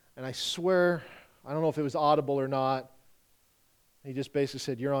 And I swear, I don't know if it was audible or not, He just basically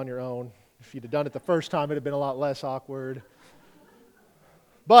said, you're on your own. If you'd have done it the first time, it would have been a lot less awkward.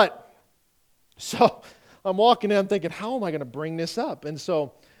 But, so I'm walking in, I'm thinking, how am I going to bring this up? And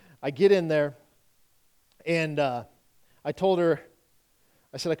so I get in there, and I told her,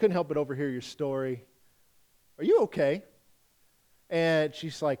 I said, I couldn't help but overhear your story. Are you okay? And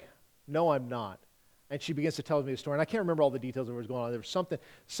she's like, no, I'm not. And she begins to tell me the story. And I can't remember all the details of what was going on. There was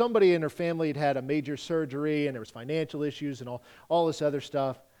somebody in her family had had a major surgery, and there was financial issues and all this other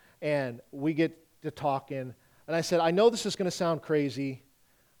stuff. And we get to talking. And I said, I know this is going to sound crazy.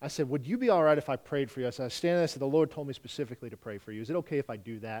 I said, would you be all right if I prayed for you? I said, I was standing there, I said, the Lord told me specifically to pray for you. Is it okay if I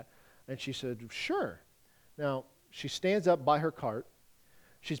do that? And she said, sure. Now, she stands up by her cart.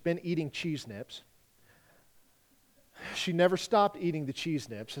 She's been eating cheese nips. She never stopped eating the cheese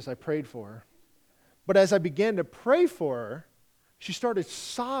nips as I prayed for her. But as I began to pray for her, she started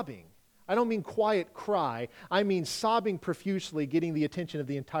sobbing. I don't mean quiet cry. I mean sobbing profusely, getting the attention of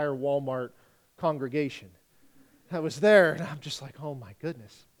the entire Walmart congregation. I was there, and I'm just like, oh my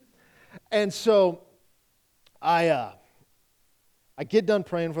goodness. And so I get done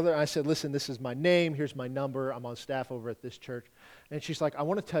praying for her, and I said, listen, this is my name. Here's my number. I'm on staff over at this church. And she's like, I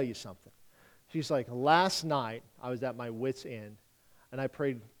want to tell you something. She's like, last night, I was at my wit's end, and I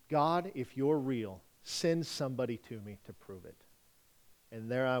prayed, God, if you're real, send somebody to me to prove it. And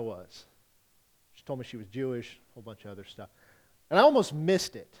there I was. She told me she was Jewish, a whole bunch of other stuff. And I almost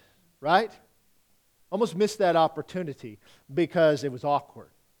missed it, right? Almost missed that opportunity because it was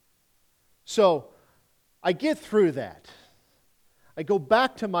awkward. So I get through that. I go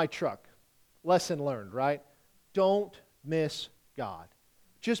back to my truck. Lesson learned, right? Don't miss God.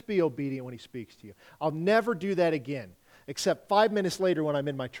 Just be obedient when He speaks to you. I'll never do that again, except 5 minutes later when I'm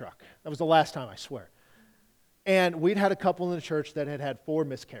in my truck. That was the last time, I swear. And we'd had a couple in the church that had 4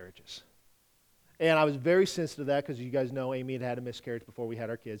 miscarriages. And I was very sensitive to that because you guys know Amy had a miscarriage before we had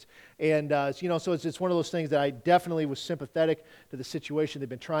our kids. And, so it's one of those things that I definitely was sympathetic to the situation. They've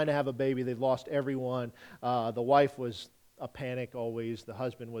been trying to have a baby. They've lost everyone. The wife was a panic always. The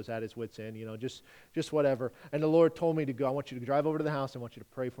husband was at his wit's end, just whatever. And the Lord told me to go, I want you to drive over to the house. I want you to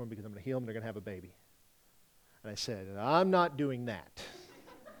pray for him because I'm going to heal him. They're going to have a baby. And I said, I'm not doing that.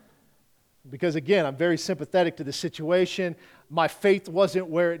 Because again, I'm very sympathetic to the situation. My faith wasn't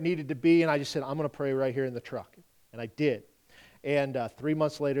where it needed to be, and I just said, I'm going to pray right here in the truck. And I did. And 3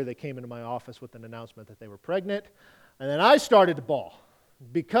 months later, they came into my office with an announcement that they were pregnant. And then I started to bawl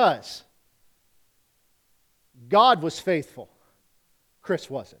because God was faithful. Chris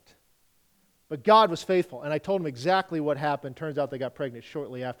wasn't. But God was faithful. And I told him exactly what happened. Turns out they got pregnant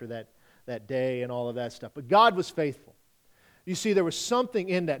shortly after that day and all of that stuff. But God was faithful. You see, there was something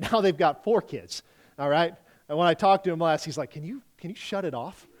in that. Now they've got 4 kids, all right? And when I talked to him last, he's like, can you shut it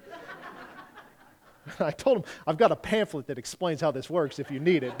off? I told him, I've got a pamphlet that explains how this works if you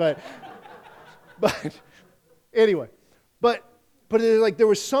need it. But anyway, but like there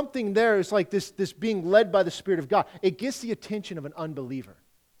was something there. It's like this being led by the Spirit of God. It gets the attention of an unbeliever.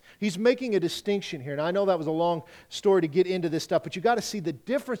 He's making a distinction here. And I know that was a long story to get into this stuff, but you got to see the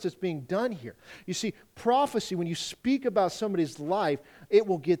difference that's being done here. You see, prophecy, when you speak about somebody's life, it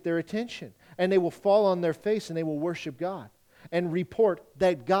will get their attention. And they will fall on their face and they will worship God and report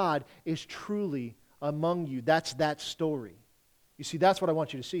that God is truly among you. That's that story. You see, that's what I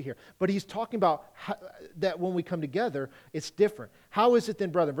want you to see here. But he's talking about that when we come together, it's different. How is it then,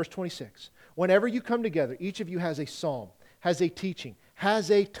 brother? Verse 26. Whenever you come together, each of you has a psalm, has a teaching,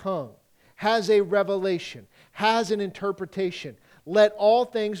 has a tongue, has a revelation, has an interpretation. Let all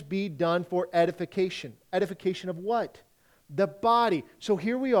things be done for edification. Edification of what? The body. So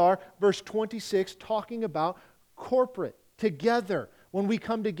here we are, verse 26, talking about corporate, together. When we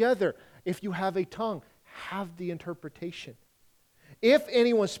come together, if you have a tongue, have the interpretation. If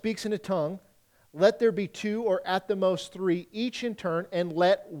anyone speaks in a tongue, let there be 2 or at the most 3, each in turn, and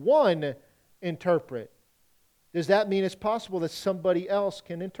let one interpret. Does that mean it's possible that somebody else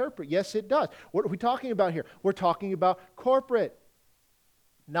can interpret? Yes, it does. What are we talking about here? We're talking about corporate,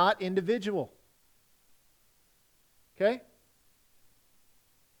 not individual. Okay?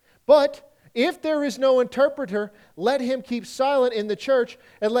 But if there is no interpreter, let him keep silent in the church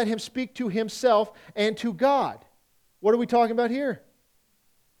and let him speak to himself and to God. What are we talking about here?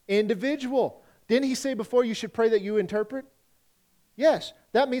 Individual. Didn't he say before you should pray that you interpret? Yes.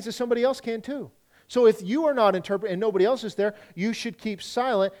 That means that somebody else can too. So if you are not interpreting and nobody else is there, you should keep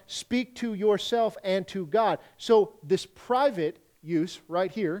silent, speak to yourself and to God. So this private use right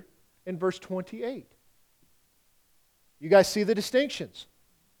here in verse 28. You guys see the distinctions.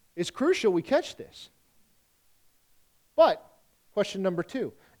 It's crucial we catch this. But, question number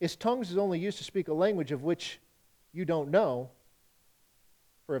 2, is tongues is only used to speak a language of which you don't know,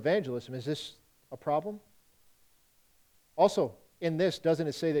 for evangelism. Is this a problem? Also, in this, doesn't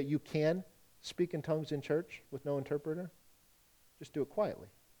it say that you can speak in tongues in church with no interpreter? Just do it quietly,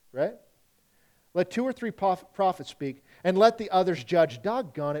 right? Let 2 or 3 prophets speak, and let the others judge.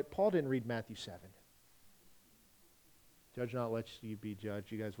 Doggone it, Paul didn't read Matthew 7. Judge not, let you be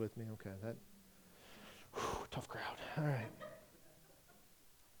judged. You guys with me? Okay, tough crowd. All right.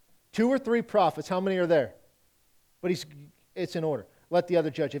 2 or 3 prophets, how many are there? But it's in order. Let the other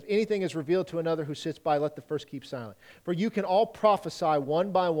judge. If anything is revealed to another who sits by, let the first keep silent. For you can all prophesy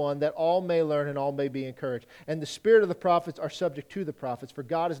one by one, that all may learn and all may be encouraged. And the spirit of the prophets are subject to the prophets, for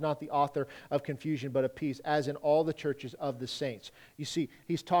God is not the author of confusion, but of peace, as in all the churches of the saints. You see,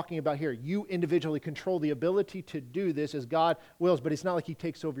 he's talking about here, you individually control the ability to do this as God wills, but it's not like he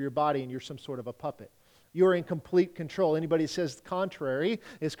takes over your body and you're some sort of a puppet. You're in complete control. Anybody who says contrary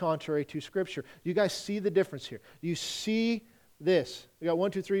is contrary to Scripture. You guys see the difference here. You see this. We got 1,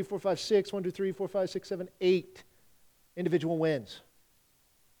 2, 3, 4, 5, 6. 1, 2, 3, 4, 5, 6, 7, 8 individual wins.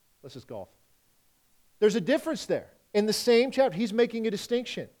 Let's just golf. There's a difference there. In the same chapter, he's making a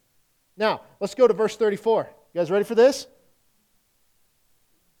distinction. Now, let's go to verse 34. You guys ready for this?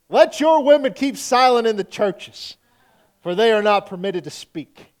 Let your women keep silent in the churches, for they are not permitted to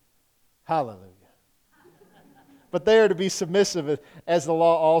speak. Hallelujah. But they are to be submissive, as the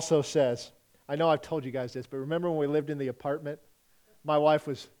law also says. I know I've told you guys this, but remember when we lived in the apartment? My wife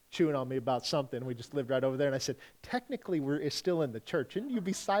was chewing on me about something. We just lived right over there, and I said, technically we're still in the church. Shouldn't you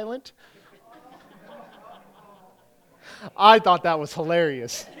be silent? I thought that was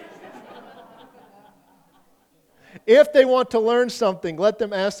hilarious. If they want to learn something, let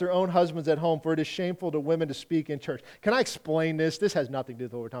them ask their own husbands at home, for it is shameful to women to speak in church. Can I explain this? This has nothing to do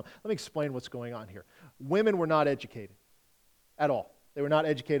with what we're talking about. Let me explain what's going on here. Women were not educated at all. They were not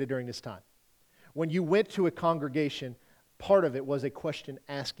educated during this time. When you went to a congregation, part of it was a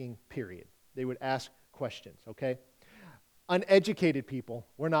question-asking period. They would ask questions, okay? Uneducated people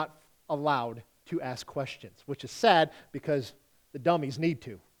were not allowed to ask questions, which is sad because the dummies need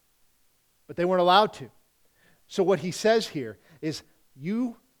to. But they weren't allowed to. So what he says here is,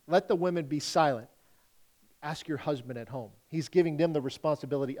 you let the women be silent. Ask your husband at home. He's giving them the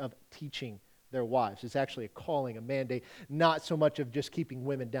responsibility of teaching their wives. It's actually a calling, a mandate, not so much of just keeping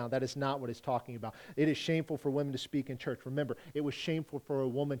women down. That is not what it's talking about. It is shameful for women to speak in church. Remember, it was shameful for a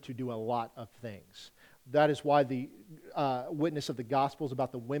woman to do a lot of things. That is why the witness of the Gospels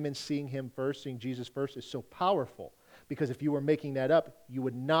about the women seeing him first, seeing Jesus first, is so powerful. Because if you were making that up, you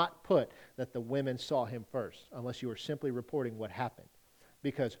would not put that the women saw him first, unless you were simply reporting what happened.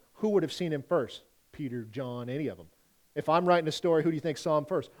 Because who would have seen him first? Peter, John, any of them. If I'm writing a story, who do you think saw him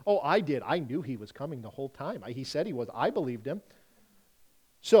first? Oh, I did. I knew he was coming the whole time. He said he was. I believed him.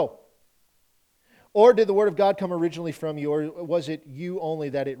 So, or did the word of God come originally from you, or was it you only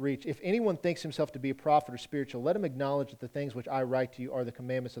that it reached? If anyone thinks himself to be a prophet or spiritual, let him acknowledge that the things which I write to you are the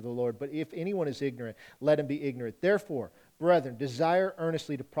commandments of the Lord. But if anyone is ignorant, let him be ignorant. Therefore, brethren, desire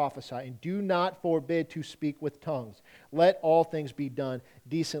earnestly to prophesy, and do not forbid to speak with tongues. Let all things be done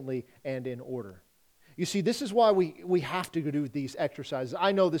decently and in order. You see, this is why we have to do these exercises.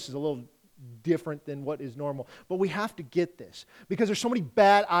 I know this is a little different than what is normal, but we have to get this because there's so many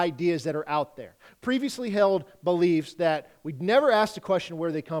bad ideas that are out there. Previously held beliefs that we never ask the question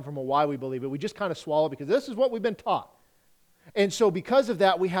where they come from or why we believe it. We just kind of swallow because this is what we've been taught. And so because of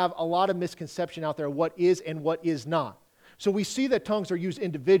that, we have a lot of misconception out there of what is and what is not. So we see that tongues are used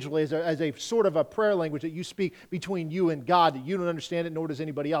individually as a sort of a prayer language that you speak between you and God, that you don't understand it, nor does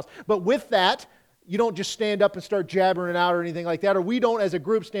anybody else. But with that, you don't just stand up and start jabbering it out or anything like that, or we don't as a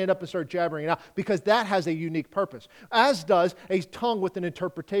group stand up and start jabbering it out, because that has a unique purpose, as does a tongue with an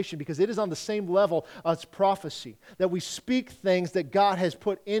interpretation, because it is on the same level as prophecy, that we speak things that God has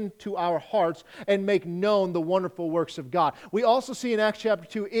put into our hearts and make known the wonderful works of God. We also see in Acts chapter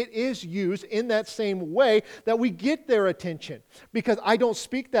 2, it is used in that same way that we get their attention, because I don't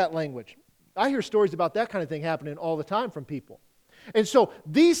speak that language. I hear stories about that kind of thing happening all the time from people. And so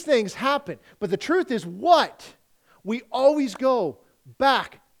these things happen. But the truth is what? We always go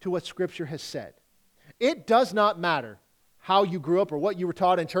back to what Scripture has said. It does not matter how you grew up or what you were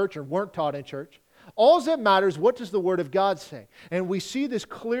taught in church or weren't taught in church. All that matters, what does the Word of God say? And we see this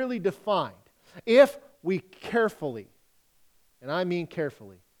clearly defined if we carefully, and I mean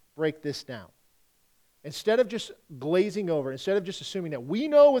carefully, break this down. Instead of just glazing over, instead of just assuming that we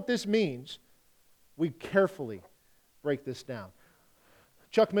know what this means, we carefully break this down.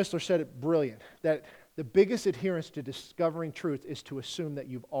 Chuck Missler said it brilliant, that the biggest adherence to discovering truth is to assume that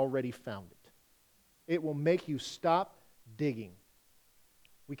you've already found it. It will make you stop digging.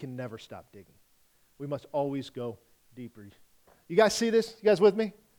 We can never stop digging. We must always go deeper. You guys see this? You guys with me?